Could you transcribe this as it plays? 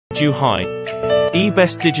due high.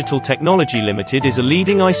 eBest Digital Technology Limited is a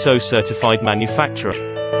leading ISO-certified manufacturer,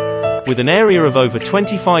 with an area of over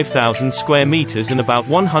 25,000 square meters and about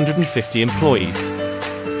 150 employees,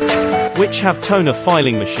 which have toner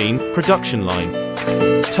filing machine, production line,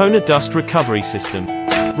 toner dust recovery system,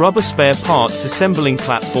 rubber spare parts assembling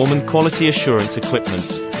platform and quality assurance equipment.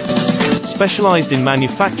 Specialized in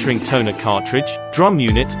manufacturing toner cartridge, drum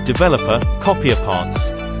unit, developer, copier parts.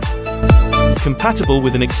 Compatible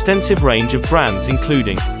with an extensive range of brands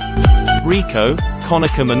including Ricoh,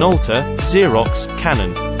 Konica Minolta, Xerox,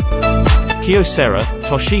 Canon, Kyocera,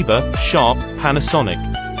 Toshiba, Sharp, Panasonic,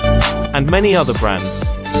 and many other brands.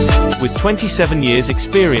 With 27 years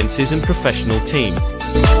experiences and professional team,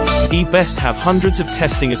 eBest have hundreds of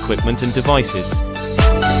testing equipment and devices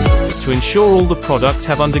to ensure all the products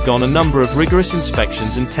have undergone a number of rigorous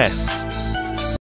inspections and tests.